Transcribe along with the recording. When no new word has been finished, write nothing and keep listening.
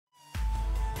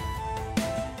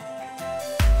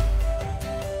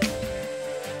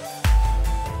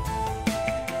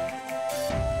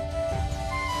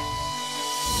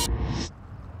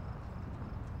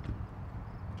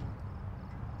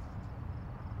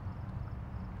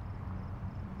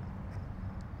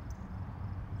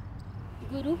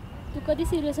गुरु, तू कधी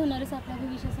सिरियस होणार आहेस आपल्या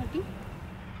भविष्यासाठी?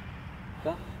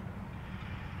 का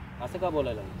असं का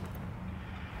बोलायला?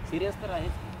 सिरियस तर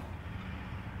आहेच.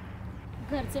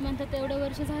 घरचे म्हणतात एवढं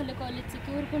वर्ष झालं कॉलेजचं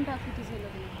की उरकून टाकू तुझं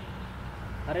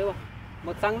लग्न. अरे वा,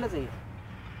 मग चांगलंच आहे.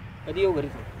 कधी येऊ घरी?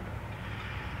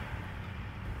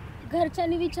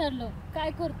 घरच्यांनी विचारलं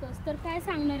काय करतोस तर काय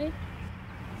सांगणार आहे?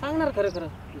 सांगणार खरं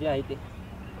खरं जे आहे ते.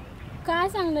 काय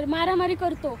सांगणार? मारामारी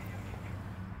करतो.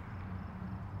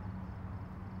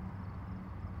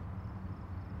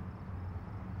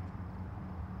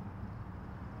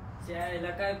 यायला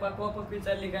काय पाकवा पक्की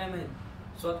चालली काय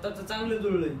माहित. स्वतःच चांगलं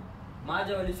जुळलंय,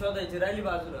 माझ्यावाली शोधायची राहिली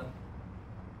बाजूला.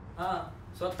 हा,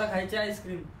 स्वतः खायची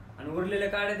आईस्क्रीम आणि उरलेल्या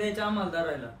काड्या द्यायच्या आम्हाला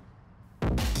धरायला.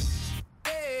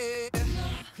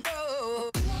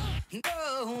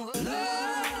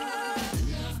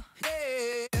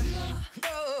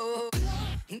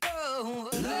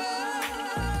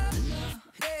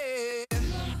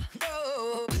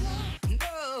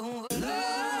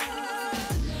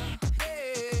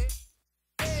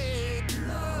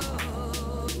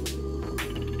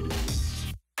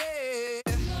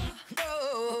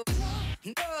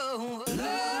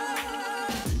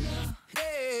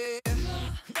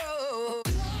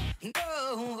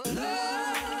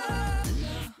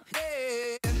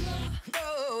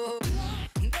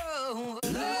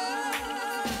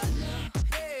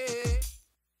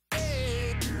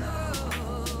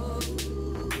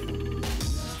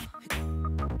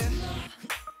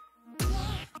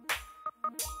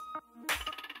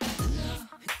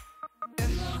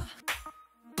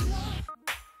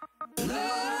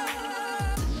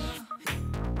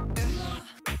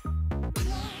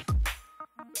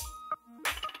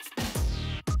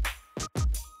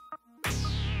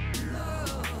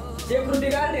 कृती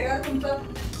काढले का तुमचं?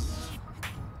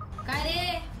 काय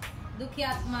रे दुखी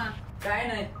आत्मा? काय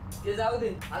नाही, ते जाऊ दे.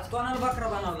 आज कोणाला बकरा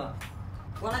बनवला?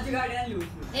 कोणाची गाडी आणली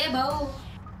उचलून? ए भाऊ,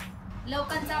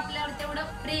 लोकांचं आपल्यावर तेवढं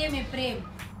प्रेम आहे, प्रेम.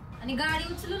 आणि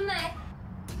गाडी उचलून नाही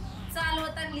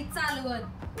चालवत आणली,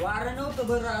 चालवत. वारं नव्हतं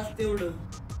बरं आज तेवढं.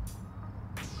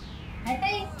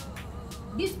 हटाई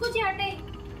डिस्कोची हटाई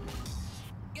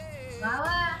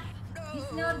भावा,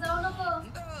 दिसण्यावर जाऊ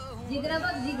नको. जिगरा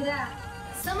बघ जिगरा,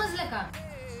 समजलं का?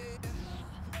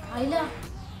 आईला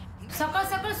सकाळ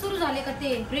सकाळ सुरू झाले का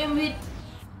ते प्रेमवीर?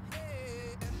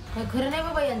 काय खरं नाही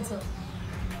बाबा यांचं.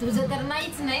 तुझं तर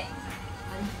नाहीच नाही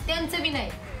आणि त्यांचं बी नाही.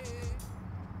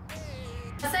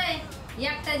 कसं आहे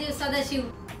एकटा जीव सदाशिव.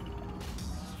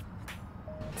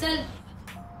 चल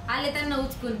आले त्यांना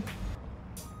उचकून.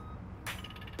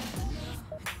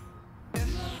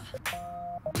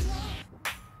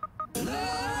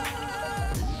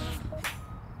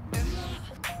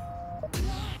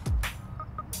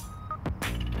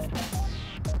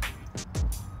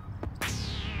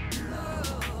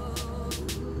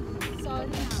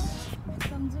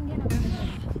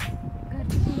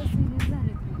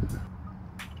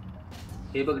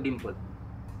 हे बघ डिम्पल,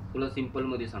 तुला सिंपल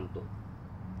मध्ये सांगतो,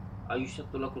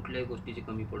 आयुष्यात तुला कुठल्याही गोष्टीची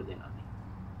कमी पडू देणार नाही.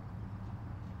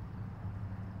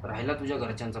 राहिला तुझ्या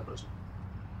घरच्यांचा प्रश्न,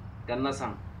 त्यांना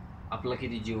सांग आपला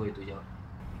किती जीव आहे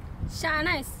तुझ्यावर. शान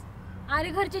आहेस. अरे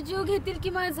घरचे जीव घेतील की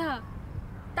माझा?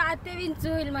 ताते विंच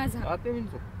होईल माझा. ताते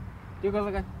विंच? ते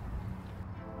कसं काय?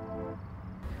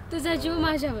 तुझा जीव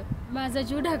माझ्यावर, माझा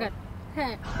जीव ढगात.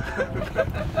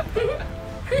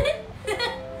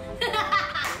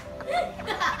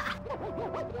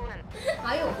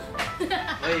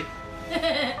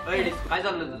 काय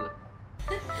चाललं तुझं?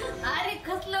 अरे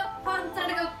कसलं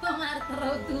पानचड गप्पा मारत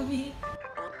राहू तुम्ही.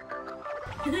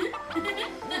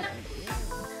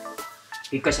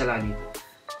 ही कशाला आली?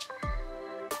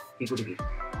 ही कुठे गेली?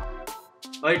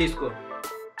 अय डिस्को,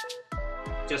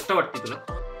 चेष्टा वाटते तुला?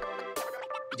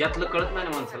 ज्यातलं कळत नाही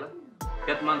ना माणसाला,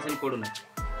 त्यात माणसाने पडू नये.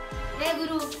 हे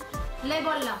गुरु, लय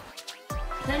बोलला,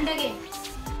 थंड घे.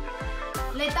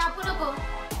 लय तापू नको,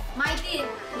 माहितीये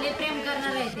लय प्रेम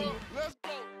करणार आहे ते.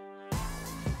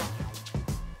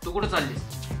 तू कुठं चाललीस?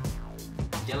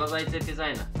 ज्याला जायचंय ते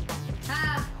जाय ना.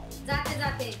 हा जाते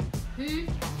जाते.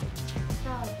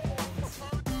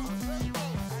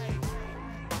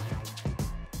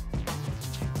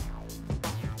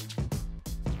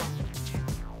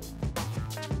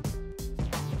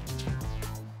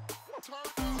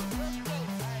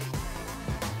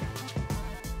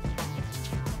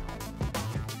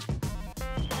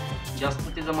 जास्त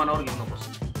तिचं मनावर घेऊ नकोस,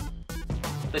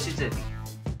 तशीच आहे ती.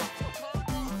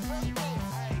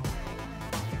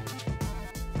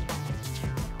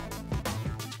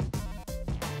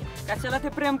 कशाला ते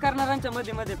प्रेम करणाऱ्यांच्या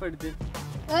मध्ये मध्ये पडते?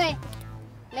 ओय,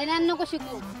 लय नको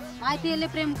शिकू. माहिती लय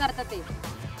प्रेम करतात ते.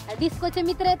 डिस्कोचे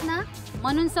मित्र आहेत ना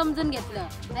म्हणून समजून घेतलं,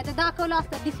 नाही तर दाखवलं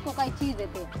असतं डिस्को काय चीज आहे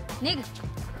ते. निघ.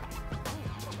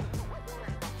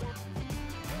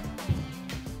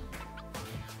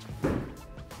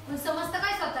 समजतं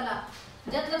काय स्वतःला?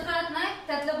 ज्यातलं कळत नाही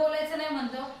त्यातलं बोलायचं नाही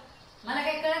म्हणतो. मला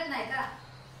काही कळत नाही का?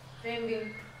 प्रेम बिम.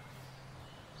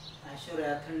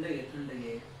 ऐश्वर्या थंड घे थंड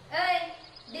घे. ए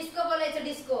डिस्को बोलायचं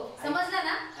डिस्को, समजलं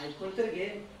ना? ऐकून तर घे.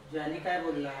 ज्याने काय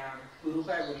बोलला, गुरु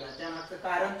काय बोलला, त्या मागचं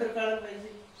कारण तर कळलं पाहिजे.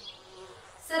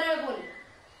 सरळ बोल.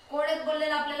 कोड्यात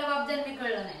बोललेलं आपल्याला बापजन्मी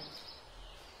कळलं नाही.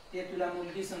 ते तुला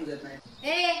मुलगी समजत नाही.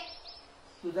 ए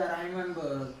तुझा राहणीमान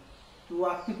बघ, तू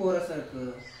वागती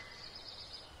पोरासारखं,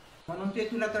 म्हणून ते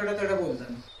तुला तड तड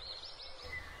बोलतात.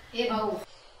 ए भाऊ,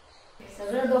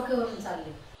 सगळं डोक्यावरून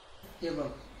चालले. ते बघ,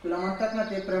 तुला म्हणतात ना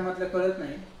ते प्रेमातलं कळत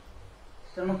नाही,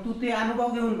 तर मग तू ते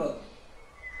अनुभव घेऊन बघ.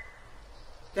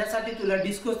 त्यासाठी तुला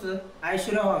डिस्कोचं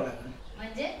ऐश्वर्या व्हावं लागेल.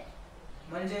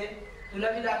 म्हणजे तुला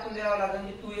बी दाखवून द्यावं लागेल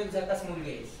की तू एक झकास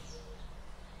मुलगी आहेस.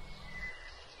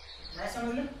 नाही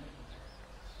समजलं?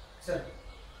 सर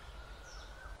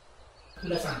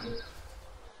तुला सांगतो.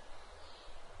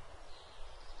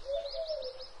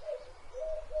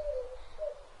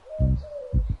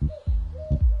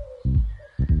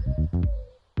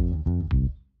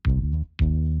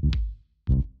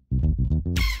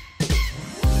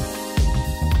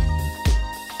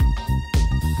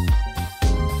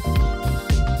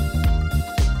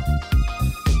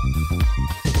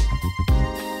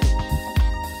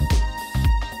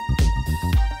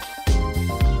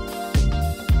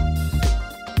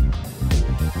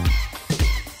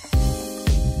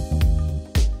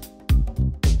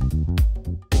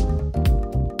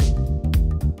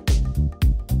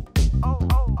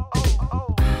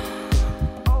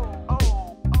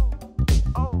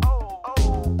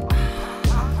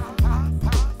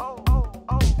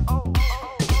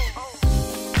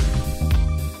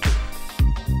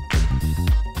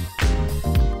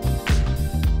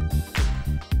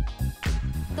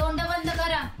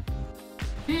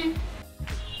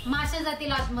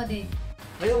 जातील आतमध्ये.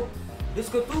 अयो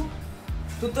डिस्को,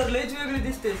 तू तर लयच वेगळी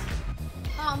दिसतेस.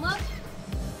 हा मग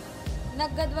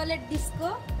नगदवाले डिस्को,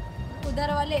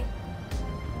 उदारवाले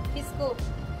डिस्को.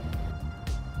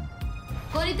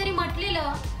 कोणीतरी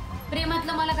म्हटलेलं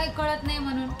प्रेमातलं मला काही कळत नाही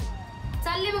म्हणून.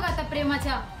 चालले बघ आता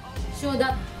प्रेमाच्या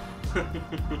शोधात.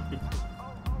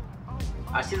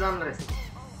 अशी जाणार आहेस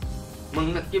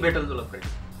मग नक्की भेटेल तुला प्रेम.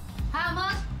 हा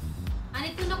मग.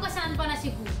 आणि तू नको शहाणपणा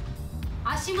शिकू.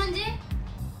 अशी म्हणजे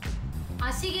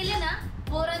अशी गेले ना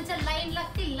पोरांच्या लाईन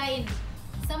लागतील, लाईन.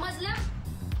 समजलं?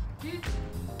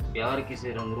 प्यार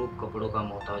किसी रंगरूप कपड़ों का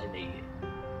मोहताज नहीं है.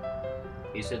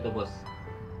 इसे तो बस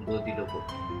दो दिलों को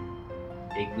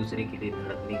एक दूसरे के लिए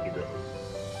धड़कने की जरूरत है.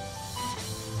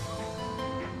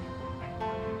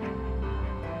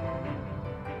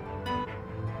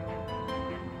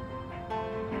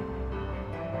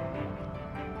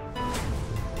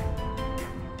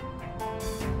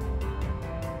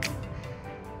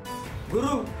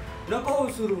 गुरु नको हो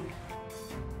सुरू.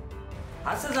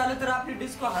 असं झालं तर आपली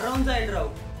डिस्को हरवून जाईल राव.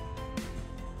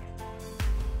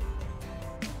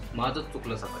 माझंच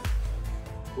चुकलं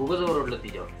सकाळी. उगाच ओरडलं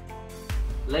तिच्यावर.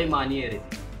 लय मानी आहे रे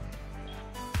ती.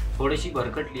 थोडीशी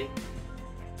भरकटली,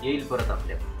 येईल परत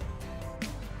आपल्याकडे.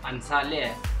 आणि साले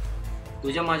आहे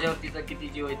तुझ्या माझ्यावर तिचा किती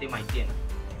जीव आहे ते माहिती आहे ना.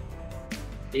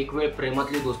 एक वेळ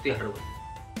प्रेमातली दोस्ती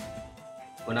हरवली,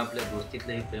 पण आपल्या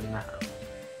दोस्तीतलं हे प्रेम नाही हरवलं.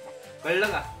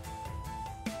 कळलं का?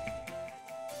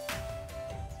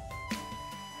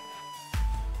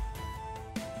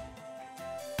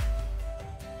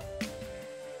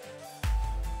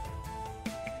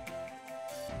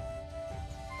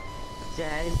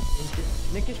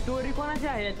 नक्की स्टोरी कोणाची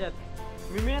आहे याच्यात?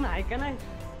 मी मेन आहे का नाही?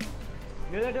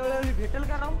 निळ्या डोळ्यावरली भेटेल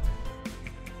का राव?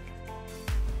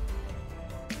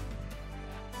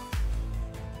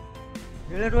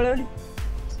 निळ्या डोळ्यावरली